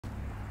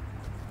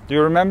Do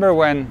you remember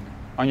when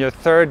on your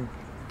third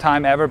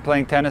time ever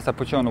playing tennis I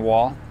put you on the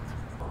wall?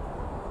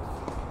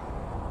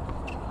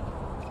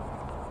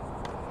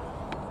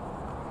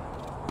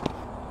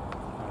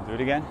 Do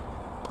it again?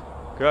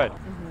 Good.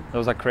 That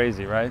was like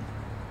crazy, right?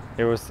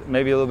 It was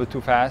maybe a little bit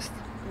too fast.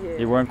 Yeah.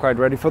 You weren't quite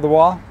ready for the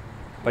wall,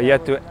 but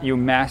yet you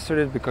mastered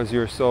it because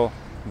you're so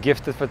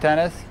gifted for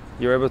tennis.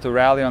 You were able to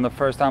rally on the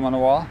first time on the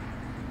wall.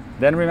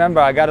 Then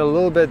remember, I got a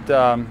little bit,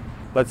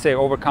 let's say,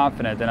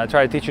 overconfident, and I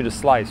tried to teach you the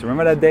slice.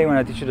 Remember that day when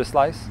I teach you the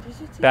slice? Did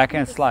you teach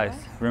Backhand me the slice.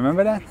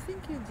 Remember that? I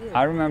think you did.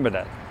 I remember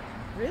that.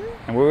 Really?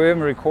 And we were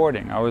even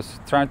recording. I was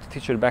trying to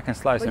teach you the backhand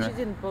slice. But and you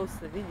didn't post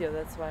the video,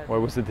 that's why. well,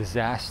 it was a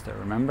disaster,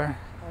 remember?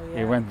 Oh,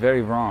 yeah. It went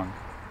very wrong.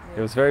 Yeah.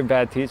 It was very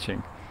bad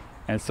teaching.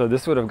 And so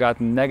this would have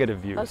gotten negative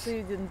views. Oh, so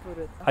you didn't put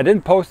it? I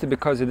didn't post it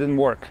because it didn't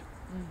work.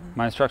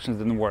 My instructions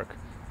didn't work.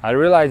 I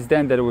realized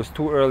then that it was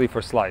too early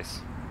for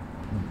slice.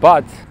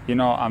 But, you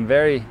know, I'm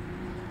very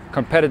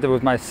competitive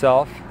with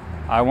myself.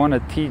 I want to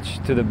teach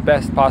to the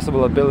best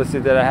possible ability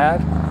that I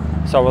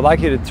have. So I would like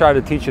you to try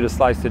to teach you the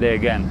slice today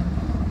again.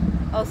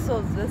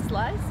 Also, the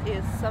slice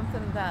is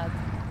something that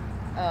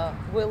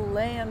will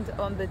land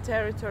on the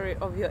territory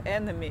of your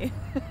enemy.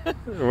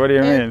 What do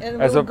you mean? And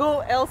will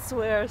go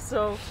elsewhere.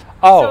 So,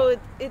 oh,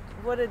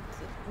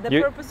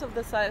 the purpose of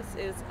the slice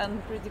is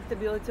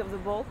unpredictability of the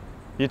ball.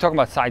 You're talking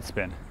about side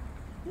spin.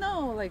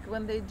 No, like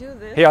when they do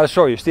this. Here, I'll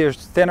show you.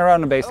 Stand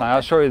around the baseline. Okay.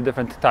 I'll show you the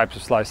different types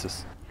of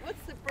slices.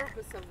 What's the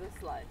purpose of the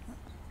slice?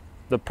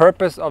 The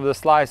purpose of the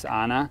slice,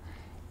 Anna,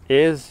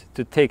 is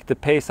to take the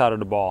pace out of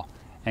the ball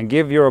and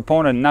give your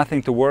opponent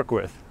nothing to work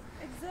with.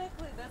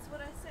 Exactly, that's what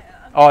I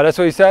said. Oh, that's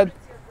what you said?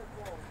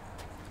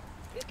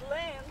 It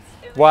lands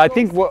and Well, I it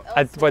think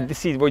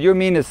goes what you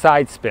mean is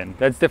side spin.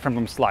 That's different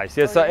from slice.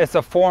 It's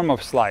a form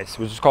of slice,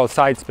 which is called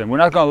side spin. We're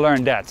not going to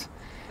learn that.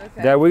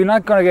 Okay. We're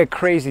not going to get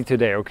crazy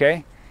today,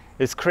 okay?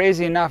 It's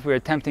crazy enough we're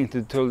attempting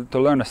to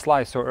learn a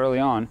slice so early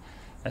on.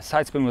 A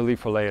side spin we'll leave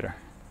for later.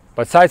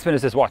 But side spin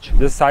is this, watch.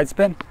 This side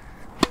spin.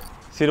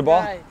 See the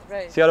ball?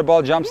 Right. See how the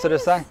ball jumps to the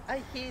side?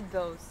 I hate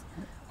those.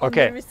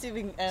 Okay. On the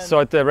receiving end. So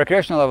at the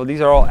recreational level,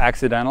 these are all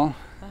accidental.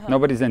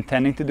 Nobody's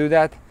intending to do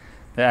that.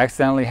 They're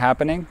accidentally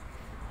happening.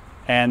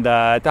 And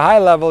at the high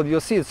level,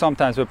 you'll see it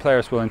sometimes where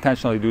players will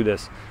intentionally do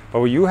this. But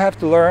what you have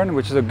to learn,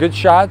 which is a good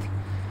shot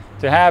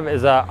to have,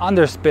 is a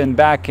underspin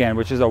backhand,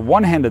 which is a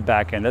one-handed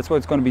backhand. That's why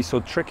it's going to be so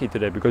tricky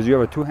today, because you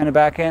have a two-handed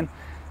backhand.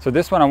 So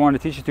this one I want to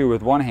teach you to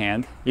with one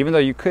hand, even though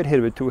you could hit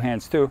it with two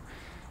hands too.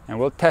 And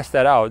we'll test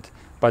that out.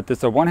 But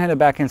it's a one-handed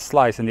backhand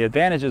slice, and the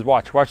advantage is,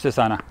 watch this,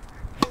 Anna.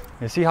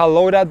 You see how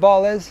low that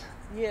ball is?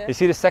 Yeah. You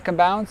see the second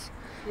bounce?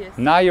 Yes.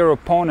 Now your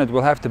opponent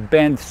will have to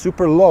bend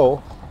super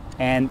low,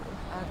 and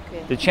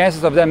the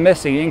chances of them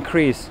missing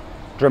increase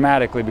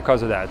dramatically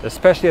because of that,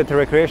 especially at the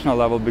recreational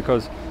level,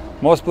 because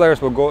most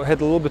players will go hit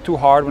a little bit too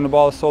hard when the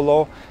ball is so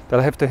low.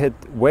 They'll have to hit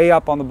way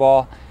up on the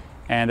ball,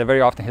 and they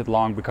very often hit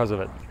long because of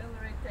it.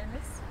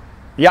 Tennis?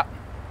 Yeah.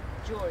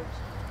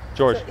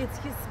 George. So it's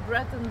his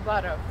bread and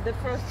butter. The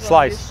first one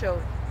slice. you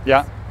showed.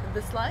 Yeah.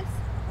 The slice?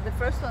 The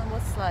first one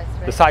was slice,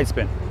 right? The side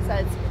spin.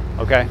 Side spin.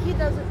 Okay. He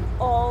does it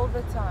all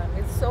the time.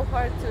 It's so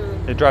hard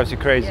to... It drives you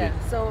crazy.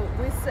 Yeah. So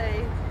we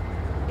say,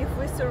 if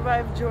we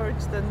survive George,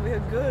 then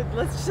we're good.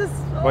 Let's just...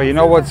 Well, you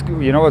know what's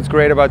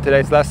great about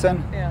today's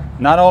lesson? Yeah.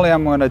 Not only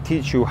am I going to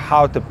teach you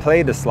how to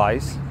play the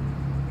slice,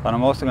 but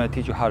I'm also going to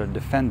teach you how to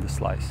defend the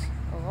slice.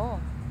 Oh.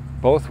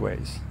 Both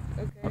ways.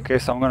 Okay,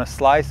 so I'm going to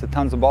slice the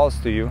tons of balls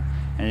to you,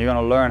 and you're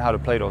going to learn how to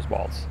play those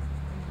balls.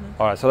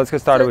 All right, so let's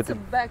get started with it's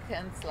a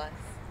backhand slice.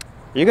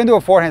 You can do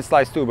a forehand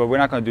slice too, but we're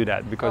not going to do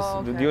that because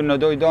okay. you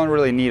don't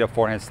really need a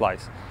forehand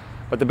slice.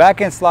 But the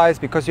backhand slice,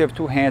 because you have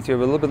two hands, you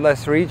have a little bit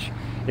less reach.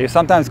 It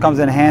sometimes comes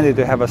in handy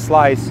to have a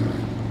slice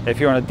if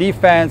you're on a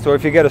defense or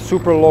if you get a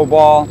super low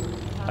ball.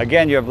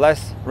 Again, you have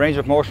less range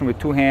of motion with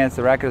two hands.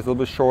 The racket is a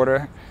little bit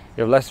shorter.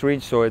 You have less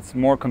reach, so it's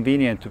more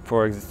convenient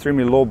for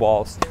extremely low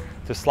balls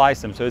to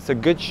slice them. So it's a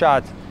good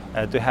shot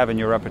to have in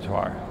your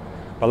repertoire.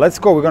 But let's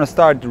go. We're going to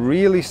start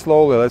really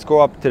slowly. Let's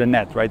go up to the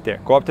net right there.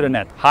 Go up to the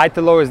net. High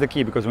to low is the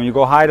key, because when you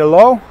go high to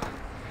low,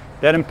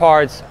 that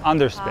imparts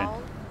underspin.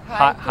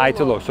 High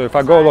to low. So if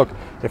I go, look,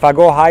 if I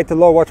go high to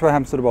low, watch what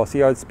happens to the ball. See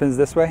how it spins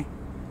this way?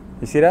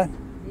 You see that?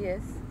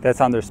 Yes. That's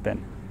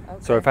underspin. Okay.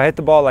 So if I hit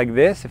the ball like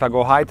this, if I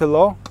go high to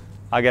low,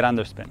 I get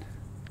underspin.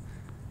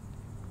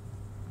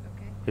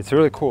 Okay. It's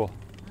really cool.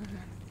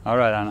 All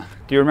right, Anna.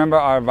 Do you remember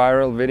our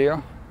viral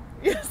video?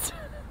 Yes.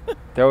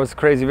 That was a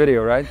crazy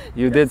video, right?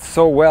 You did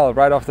so well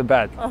right off the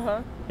bat.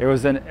 It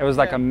was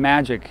like a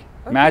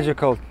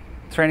magical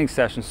training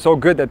session. So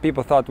good that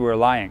people thought we were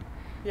lying.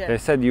 Yeah. They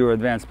said you were an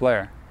advanced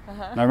player.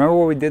 Now remember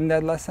what we did in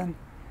that lesson?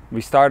 We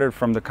started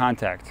from the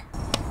contact.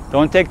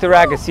 Don't take the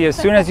racket. See, as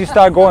soon as you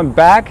start going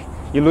back,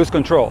 you lose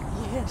control.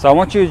 Yeah. So I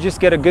want you to just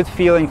get a good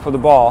feeling for the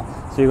ball.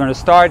 So you're going to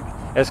start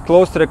as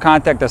close to the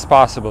contact as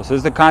possible. So this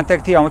is the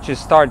contact here. I want you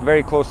to start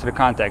very close to the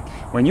contact.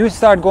 When you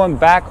start going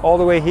back all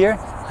the way here,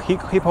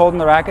 keep holding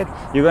the racket,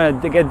 you're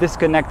going to get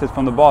disconnected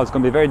from the ball. It's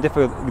going to be very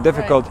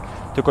difficult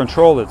to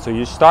control it. So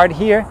you start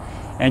here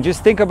and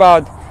just think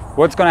about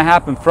what's going to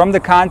happen from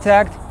the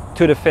contact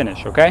to the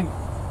finish, okay?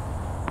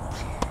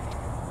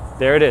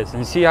 There it is.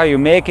 And see how you're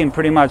making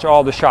pretty much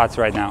all the shots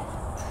right now.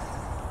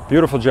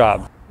 Beautiful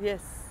job.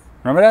 Yes.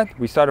 Remember that?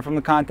 We started from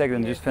the contact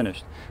and just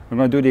finished. We're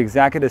going to do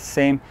exactly the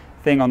same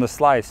thing on the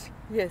slice.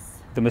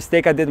 Yes. The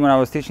mistake I did when I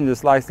was teaching the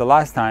slice the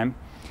last time,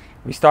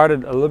 we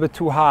started a little bit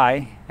too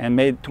high and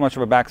made too much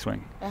of a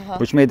backswing,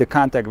 which made the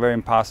contact very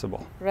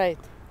impossible. Right.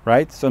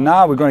 Right? So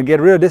now we're going to get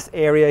rid of this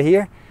area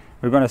here.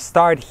 We're going to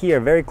start here,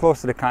 very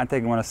close to the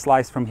contact. We're going to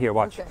slice from here.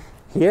 Watch. Okay.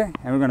 Here,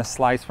 and we're going to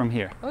slice from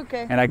here.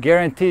 Okay. And I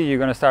guarantee you're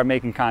going to start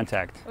making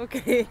contact.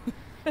 Okay.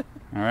 All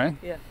right?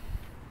 Yeah.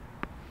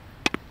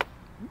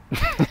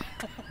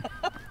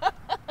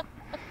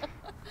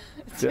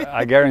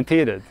 I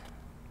guaranteed it.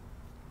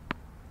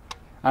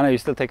 I know you're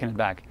still taking it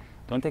back.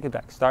 Don't take it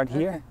back. Start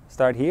here,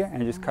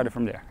 and just cut it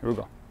from there. Here we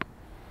go.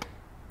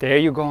 There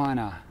you go,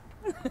 Anna.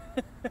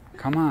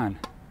 Come on.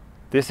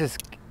 This is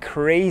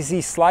crazy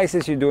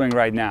slices you're doing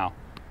right now.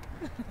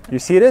 You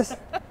see this?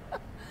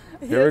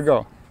 Here we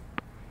go.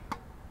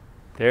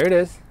 There it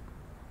is.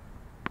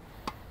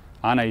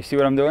 Anna, you see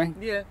what I'm doing?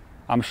 Yeah.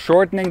 I'm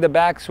shortening the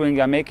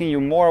backswing. I'm making you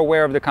more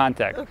aware of the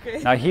contact. Okay.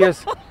 Now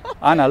here's,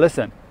 Anna,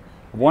 listen.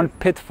 One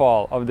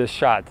pitfall of this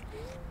shot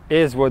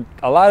is what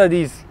a lot of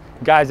these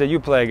guys that you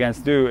play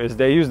against do is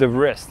they use the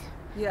wrist.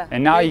 Yeah.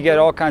 And now you get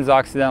all kinds of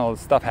accidental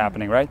stuff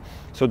happening, right?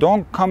 So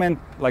don't come in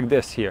like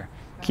this here.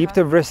 Keep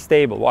the wrist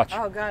stable. Watch.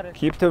 Oh, got it.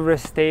 Keep the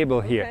wrist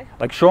stable here. Okay.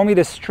 Like show me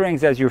the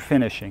strings as you're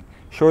finishing.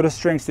 Show the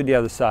strings to the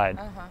other side.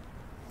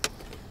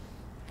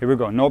 Here we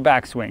go. No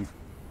backswing.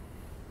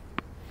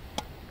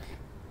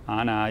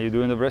 Anna, you're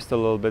doing the wrist a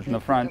little bit in the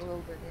front. A little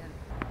bit,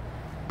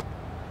 yeah.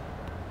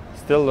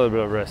 Still a little bit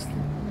of wrist.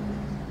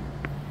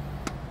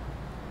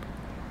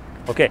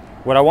 Okay,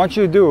 what I want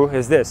you to do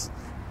is this.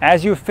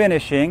 As you're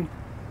finishing,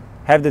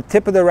 have the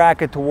tip of the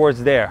racket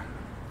towards there.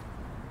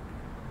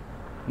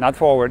 Not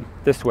forward,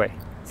 this way.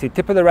 See,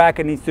 tip of the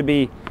racket needs to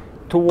be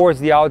towards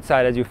the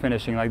outside as you're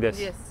finishing like this.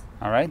 Yes.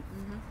 All right?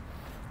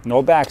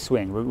 No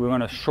backswing. We're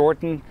going to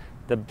shorten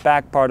the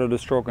back part of the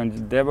stroke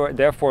and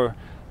therefore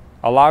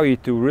allow you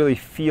to really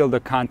feel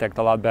the contact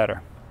a lot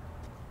better.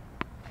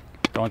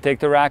 Don't take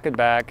the racket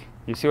back.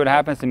 You see what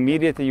happens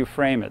immediately you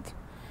frame it.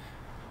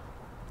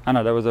 I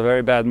know that was a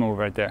very bad move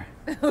right there.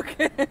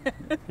 Okay.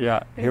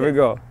 Yeah, here we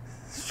go.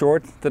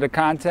 Short to the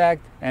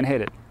contact and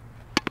hit it.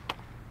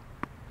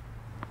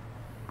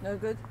 No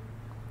good?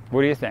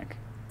 What do you think?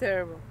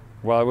 Terrible.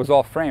 Well, it was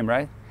all frame,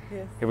 right?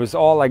 Yes. It was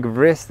all like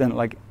wrist and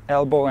like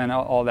elbow and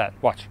all that.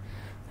 Watch.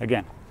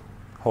 Again,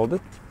 hold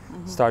it.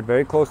 Start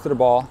very close to the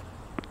ball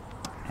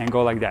and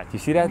go like that. You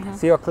see that?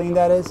 See how clean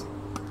that is?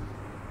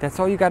 That's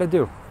all you got to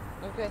do.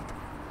 Okay.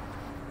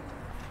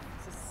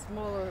 It's a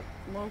smaller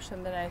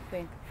motion than I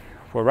think.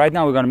 Well, right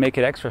now we're going to make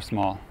it extra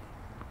small.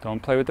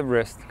 Don't play with the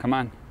wrist. Come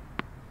on.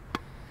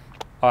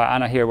 All right,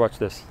 Anna, here, watch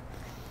this.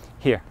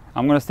 Here,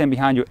 I'm going to stand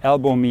behind you.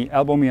 Elbow me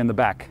in the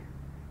back.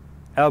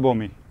 Elbow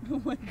me.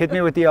 Hit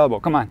me with the elbow.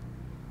 Come on.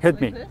 Hit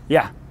me. This?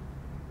 Yeah.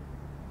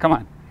 Come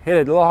on. Hit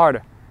it a little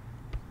harder.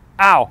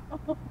 Ow.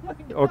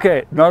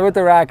 Okay, not with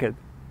the racket.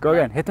 Go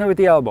again. Hit me with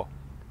the elbow.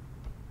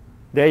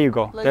 There you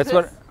go. Like That's this?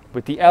 what,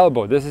 with the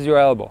elbow. This is your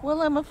elbow.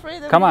 Well, I'm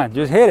afraid of Come on,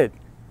 just hit it.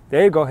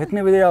 There you go. Hit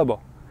me with the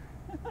elbow.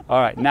 All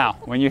right, now,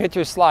 when you hit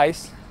your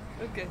slice,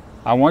 Okay.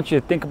 I want you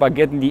to think about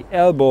getting the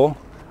elbow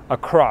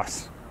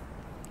across.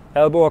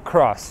 Elbow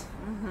across.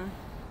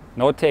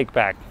 No take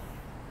back.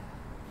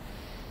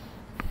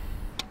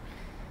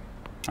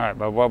 All right,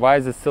 but why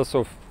is it still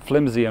so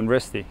flimsy and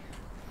wristy?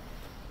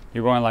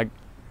 You're going like,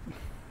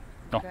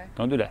 no, Okay.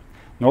 don't do that.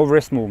 No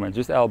wrist movement,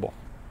 just elbow.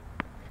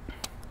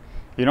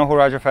 You know who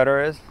Roger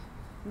Federer is?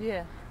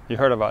 Yeah, You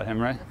heard about him,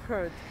 right? I've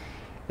heard.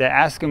 They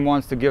asked him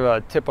once to give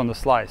a tip on the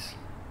slice.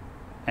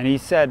 And he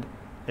said,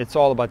 it's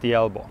all about the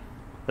elbow.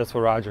 That's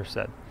what Roger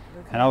said.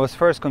 Okay. And I was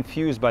first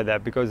confused by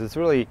that because it's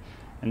really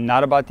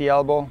not about the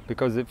elbow,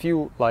 because if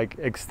you like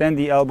extend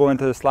the elbow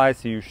into the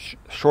slice, you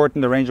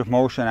shorten the range of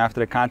motion after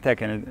the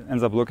contact and it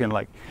ends up looking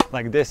like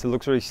this. It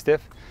looks really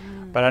stiff.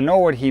 But I know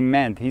what he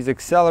meant. He's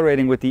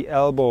accelerating with the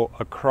elbow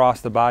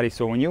across the body.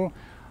 So when you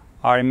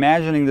are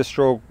imagining the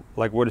stroke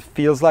like what it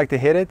feels like to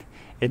hit it,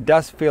 it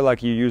does feel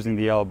like you're using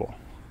the elbow.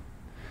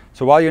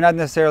 So while you're not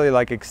necessarily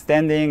like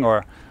extending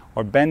or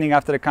bending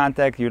after the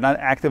contact, you're not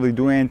actively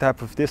doing any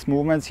type of this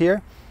movements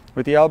here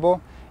with the elbow,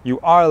 you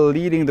are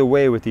leading the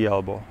way with the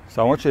elbow.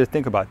 So I want you to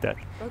think about that.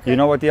 Okay. You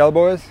know what the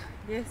elbow is?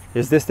 Yes.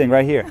 It's this thing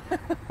right here.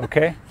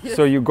 Okay? Yes.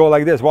 So you go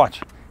like this,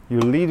 watch. You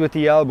lead with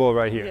the elbow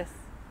right here. Yes.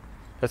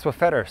 That's what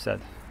Federer said.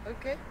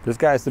 Okay. This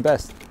guy is the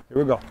best. Here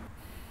we go.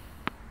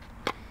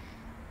 All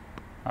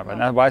right, but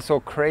now why so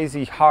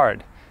crazy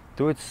hard?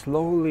 Do it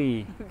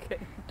slowly. Okay.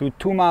 Do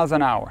 2 miles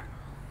an hour.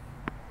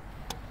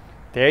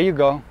 There you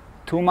go.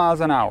 2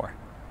 miles an hour.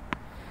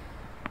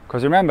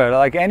 Because remember,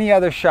 like any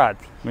other shot,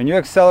 when you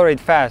accelerate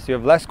fast, you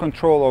have less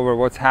control over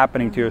what's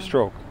happening to your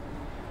stroke.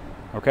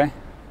 Okay?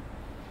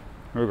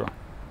 Here we go.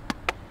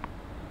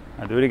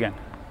 Now do it again.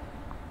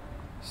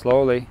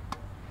 Slowly.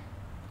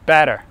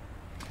 Better.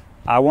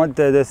 I want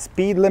the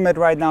speed limit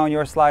right now in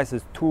your slice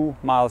is 2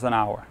 miles an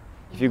hour.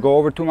 If you go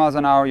over 2 miles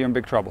an hour, you're in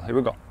big trouble. Here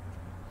we go.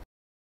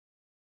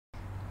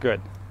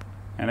 Good.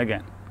 And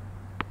again.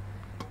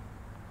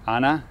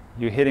 Anna,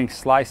 you're hitting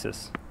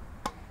slices.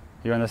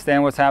 You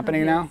understand what's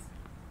happening now?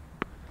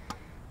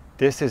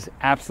 This is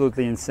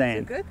absolutely insane.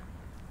 Is it good?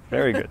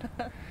 Very good.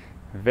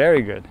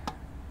 Very good.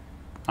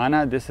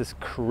 Anna, this is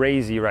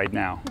crazy right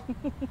now.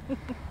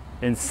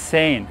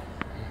 Insane.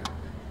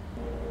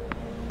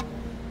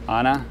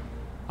 Anna,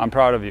 I'm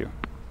proud of you.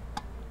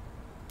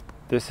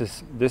 This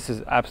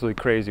is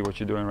absolutely crazy what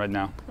you're doing right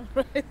now.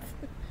 Right.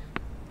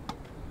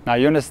 Now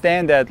you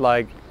understand that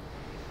like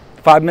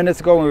 5 minutes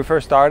ago when we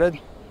first started,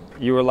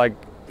 you were like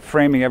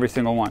framing every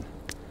single one.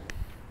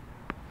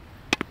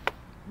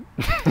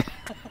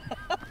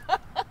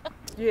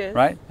 Yes.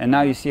 Right? And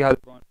now you see how they're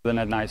going to the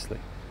net nicely.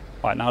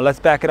 All right, now let's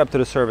back it up to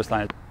the service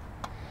line.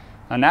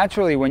 Now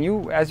naturally,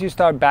 as you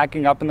start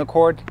backing up in the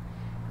court,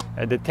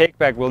 the take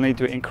back will need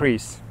to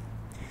increase.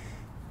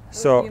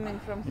 So, you mean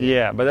from here?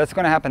 yeah, but that's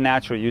going to happen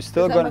naturally. You're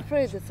still I'm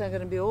afraid it's not going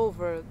to be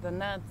over the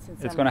net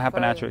since it's going to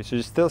happen naturally. So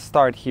you still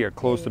start here,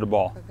 close to the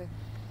ball. Okay.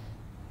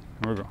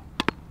 Here we go.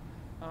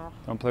 Oh.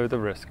 Don't play with the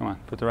wrist. Come on,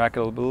 put the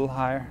racket a little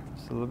higher.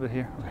 Just a little bit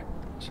here.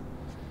 Okay.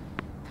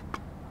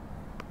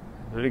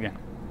 Do it again.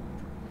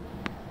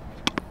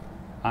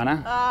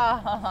 Anna?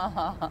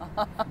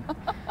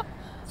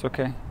 It's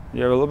okay.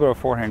 You have a little bit of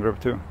forehand grip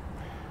too.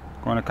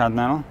 Going to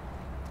continental.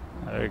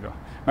 There you go.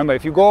 Remember,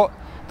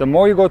 the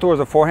more you go towards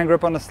the forehand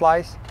grip on the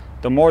slice,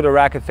 the more the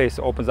racket face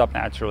opens up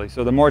naturally.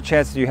 So the more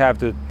chances you have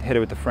to hit it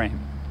with the frame.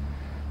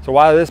 So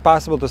while it is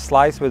possible to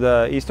slice with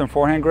the Eastern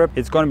forehand grip,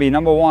 it's going to be,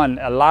 number one,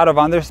 a lot of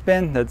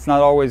underspin. That's not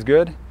always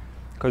good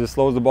because it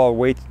slows the ball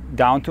way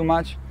down too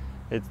much.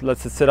 It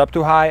lets it sit up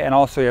too high, and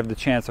also you have the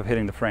chance of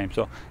hitting the frame.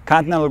 So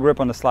continental grip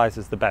on the slice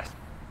is the best.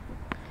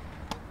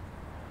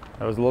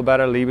 That was a little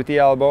better. Lead with the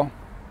elbow.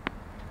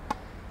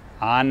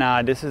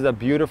 Anna, this is a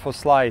beautiful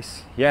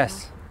slice.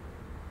 Yes.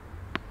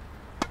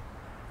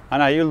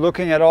 Anna, are you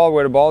looking at all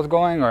where the ball's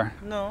going, or?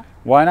 No.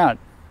 Why not?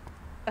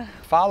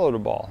 Follow the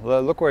ball.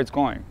 Look where it's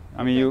going.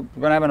 I mean, you're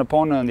going to have an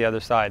opponent on the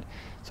other side.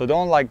 So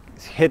don't like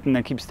hit and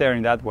then keep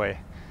staring that way.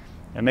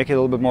 And make it a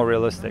little bit more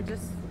realistic. I'm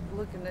just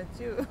looking at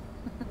you.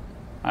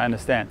 I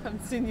understand.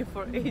 I've seen you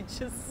for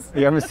ages.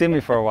 You haven't seen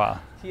me for a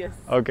while? Yes.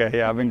 Okay,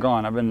 yeah, I've been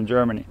gone. I've been in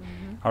Germany.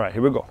 All right,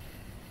 here we go.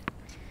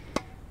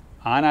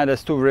 Anna,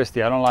 that's too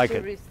wristy. I don't like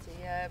it. Too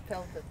wristy, yeah, I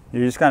felt it.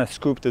 You just kind of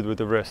scooped it with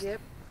the wrist. Yep.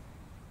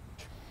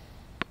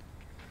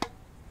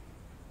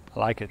 I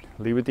like it.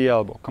 Lead with the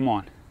elbow. Come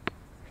on.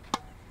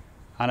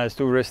 Anna, it's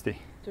too wristy.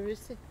 Too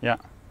wristy? Yeah.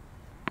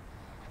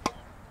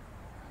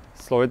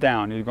 Slow it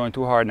down. You're going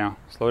too hard now.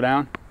 Slow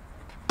down.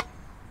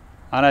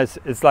 Anna,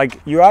 it's like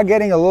you are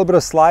getting a little bit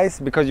of slice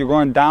because you're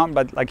going down,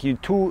 but like you're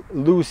too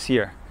loose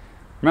here.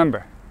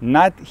 Remember,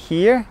 not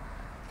here,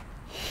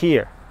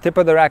 here. Tip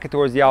of the racket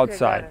towards the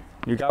outside.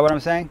 Got You got what I'm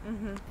saying?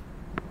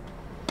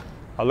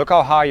 Look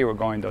how high you were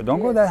going though. Don't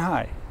go that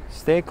high.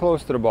 Stay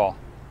close to the ball.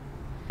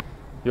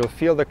 You'll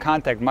feel the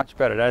contact much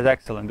better. That's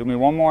excellent. Do me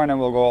one more and then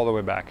we'll go all the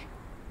way back.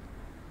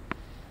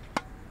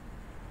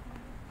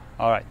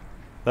 All right.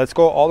 Let's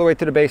go all the way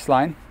to the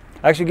baseline.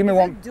 Actually, give me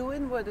one. Is it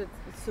doing what it's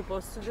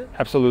supposed to do?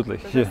 Absolutely.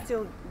 Because I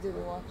still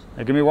didn't watch.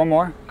 Give me one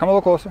more. Come a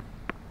little closer.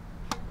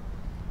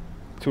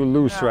 Too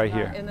loose right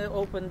here. And it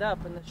opened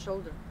up in the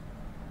shoulder.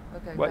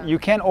 Okay. Well, you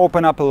can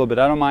open up a little bit.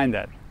 I don't mind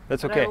that.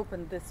 That's but okay. I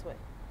opened this way.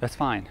 That's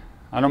fine.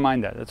 I don't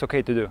mind that. That's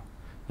okay to do.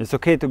 It's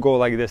okay to go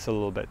like this a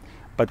little bit.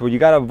 But what you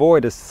got to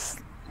avoid is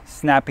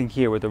snapping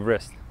here with the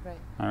wrist. Right.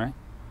 All right?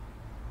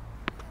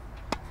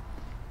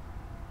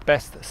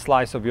 Best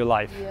slice of your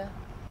life. Yeah.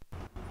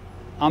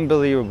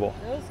 Unbelievable.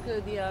 That was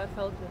good. Yeah, I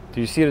felt it.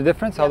 Do you see the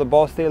difference? How the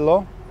ball stayed low?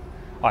 All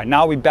right,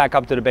 now we back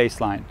up to the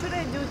baseline. What should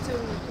I do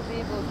to be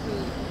able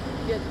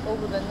to get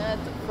over the net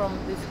from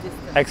this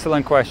distance?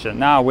 Excellent question.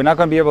 Now, we're not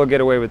going to be able to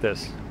get away with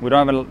this. We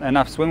don't have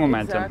enough swing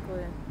momentum.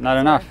 Exactly. Not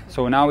enough.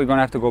 So now we're going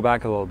to have to go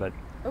back a little bit.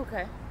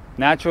 Okay.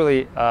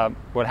 Naturally,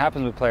 what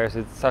happens with players,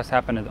 it starts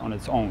happening on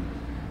its own.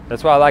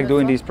 That's why I like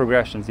doing these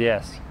progressions.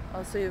 Yes.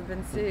 Oh, so you've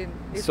been seeing.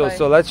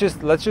 So let's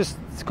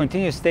just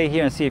continue to stay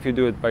here and see if you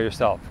do it by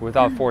yourself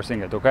without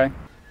forcing it. Okay?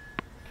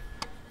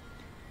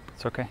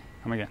 It's okay.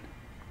 Come again.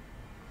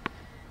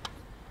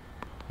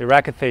 Your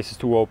racket face is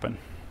too open.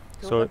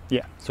 So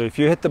yeah. So if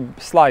you hit the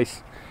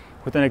slice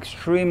with an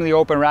extremely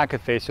open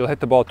racket face, you'll hit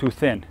the ball too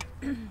thin,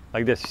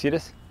 like this. You see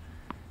this?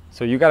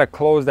 So you got to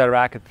close that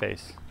racket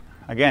face.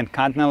 Again,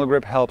 continental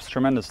grip helps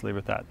tremendously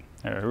with that.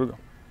 There we go.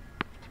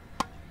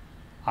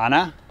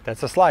 Anna,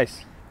 that's a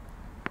slice.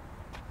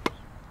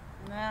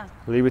 Nah.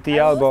 Lead with the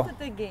elbow.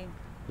 Lost it again.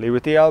 Lead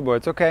with the elbow.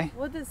 It's okay.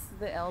 What is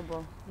the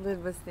elbow?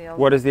 Lead with the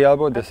elbow. What is the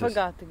elbow? I This is.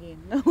 forgot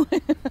again. This.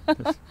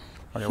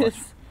 Okay, watch.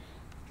 Yes.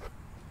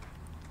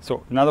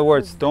 So in other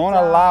words, don't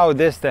allow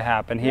this to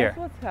happen here. That's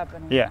what's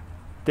happening. Yeah,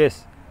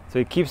 this. So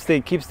it keeps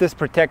this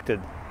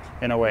protected,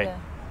 in a way. Yeah.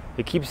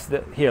 It keeps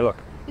the here. Look.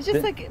 It's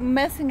just like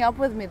messing up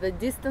with me. The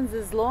distance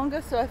is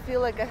longer, so I feel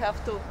like I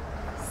have to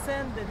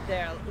send it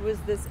there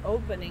with this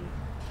opening.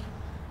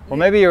 Well,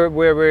 maybe we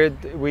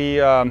went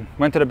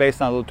to the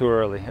baseline a little too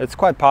early. It's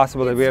quite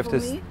possible that we have to.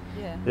 Me?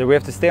 Yeah. that we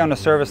have to stay on the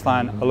service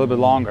line a little bit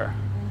longer.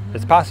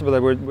 It's possible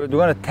that we're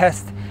going to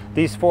test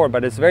these 4,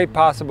 but it's very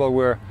possible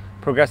we're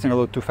progressing a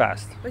little too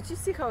fast. But you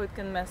see how it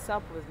can mess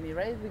up with me,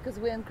 right? Because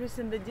we're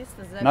increasing the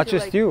distance. And Not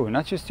just you,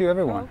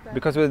 everyone. Okay.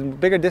 Because with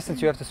bigger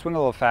distance, you have to swing a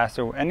little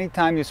faster.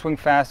 Anytime you swing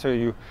faster,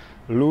 you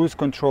lose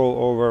control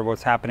over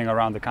what's happening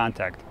around the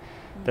contact.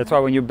 That's why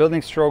when you're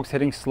building strokes,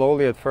 hitting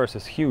slowly at first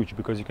is huge,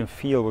 because you can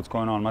feel what's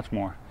going on much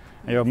more.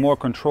 And you have more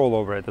control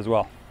over it as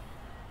well.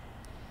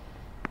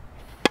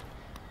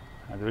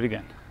 I'll do it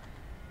again.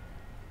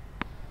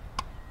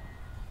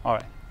 All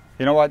right.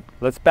 You know what?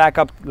 Let's back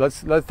up.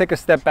 Let's take a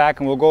step back,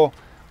 and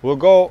we'll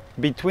go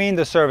between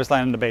the service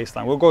line and the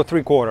baseline. We'll go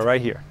 3/4 right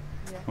here.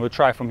 Yeah. We'll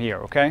try from here,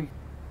 okay?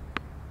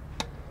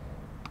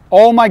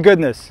 Oh my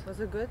goodness. Was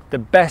it good? The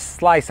best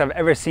slice I've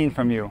ever seen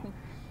from you.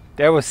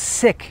 That was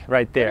sick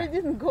right there. It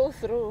didn't go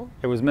through.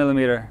 It was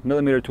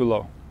millimeter too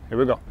low. Here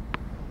we go.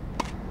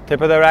 Tip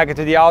of the racket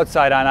to the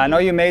outside, Anna. I know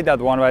you made that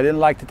one, but I didn't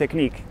like the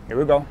technique. Here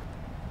we go.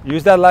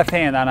 Use that left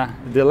hand, Anna.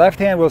 The left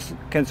hand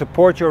can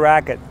support your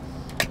racket.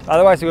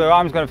 Otherwise, your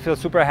arm's going to feel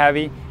super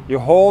heavy. You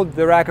hold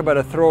the racket by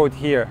the throat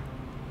here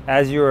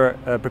as you're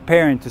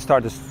preparing to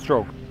start the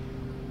stroke.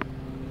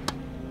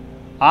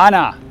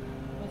 Anna!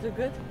 Was it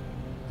good?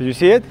 Did you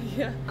see it?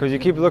 Yeah. Because you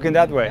keep looking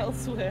that way.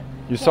 Elsewhere.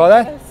 You saw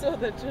that? I saw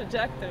the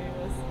trajectory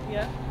was,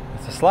 yeah.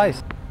 It's a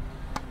slice.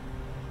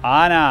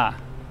 Anna!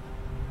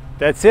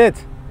 That's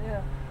it.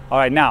 Yeah. All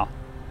right, now.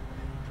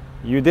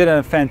 You did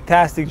a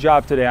fantastic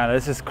job today, Anna.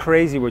 This is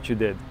crazy what you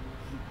did.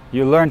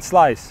 You learned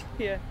slice.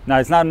 Yeah. Now,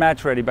 it's not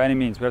match ready by any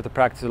means. We have to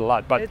practice it a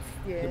lot. But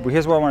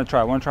here's what I want to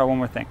try. I want to try one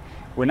more thing.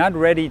 We're not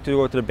ready to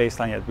go to the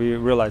baseline yet. We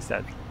realize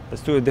that.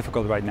 It's too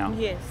difficult right now.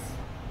 Yes.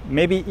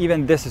 Maybe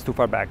even this is too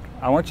far back.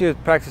 I want you to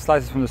practice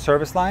slices from the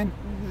service line.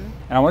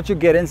 And I want you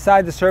to get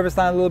inside the service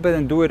line a little bit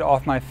and do it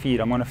off my feet.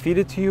 I'm going to feed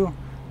it to you,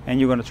 and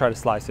you're going to try to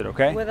slice it,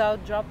 okay?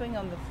 Without dropping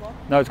on the floor?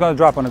 No, it's going to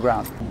drop on the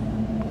ground.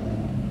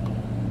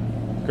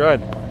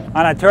 Good.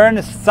 Anna, turn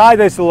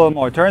sideways a little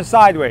more. Turn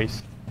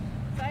sideways.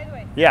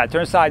 Sideways? Yeah,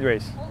 turn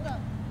sideways. Hold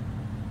on.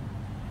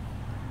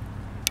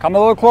 Come a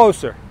little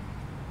closer.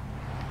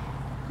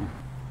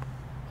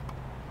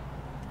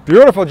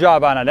 Beautiful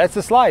job, Anna. That's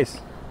the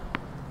slice.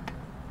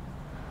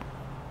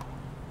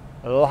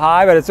 A little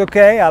high, but it's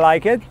okay. I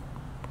like it.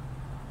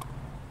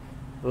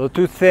 A little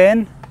too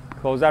thin.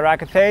 Close that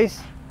racket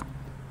face.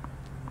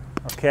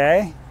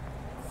 Okay.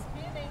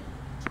 Spinning.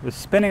 We're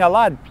spinning a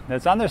lot.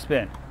 That's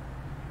underspin.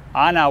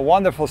 Anna,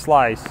 wonderful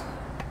slice.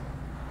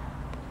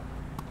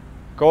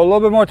 Go a little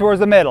bit more towards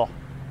the middle.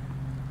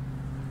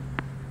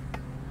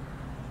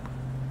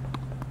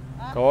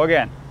 Go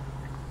again.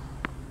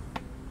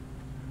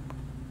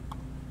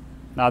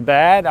 Not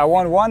bad. I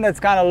want one that's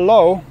kind of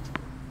low.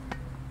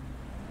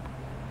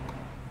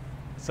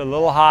 It's a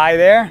little high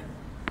there.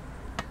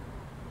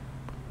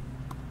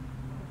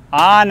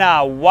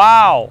 Anna,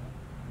 wow.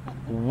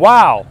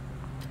 Wow.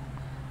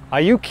 Are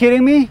you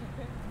kidding me?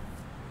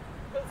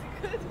 Was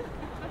it good?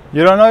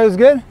 You don't know it was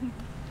good?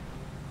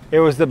 It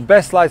was the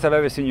best slice I've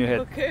ever seen you hit.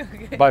 Okay.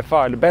 By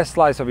far, the best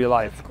slice of your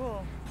life. That's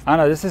cool.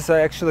 Anna, this is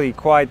actually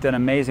quite an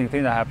amazing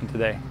thing that happened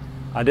today.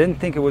 I didn't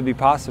think it would be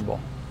possible,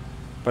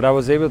 but I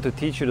was able to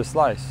teach you to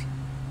slice.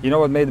 You know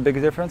what made the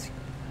biggest difference?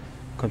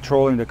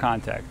 Controlling the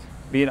contact,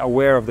 being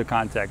aware of the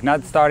contact,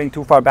 not starting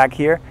too far back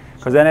here,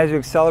 because then as you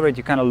accelerate,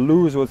 you kind of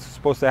lose what's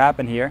supposed to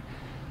happen here.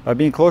 By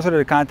being closer to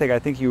the contact, I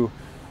think you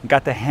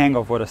got the hang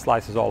of what a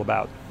slice is all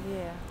about.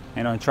 Yeah.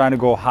 You know, and trying to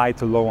go high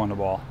to low on the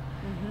ball.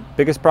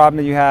 Biggest problem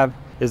that you have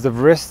is the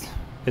wrist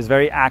is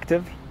very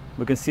active.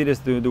 We can see this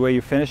the way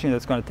you're finishing.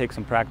 That's going to take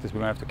some practice. We're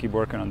going to have to keep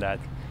working on that.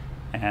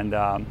 And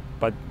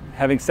but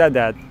having said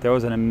that, there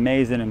was an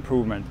amazing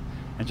improvement.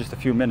 In just a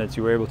few minutes,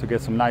 you were able to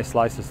get some nice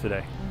slices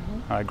today.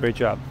 All right, great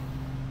job.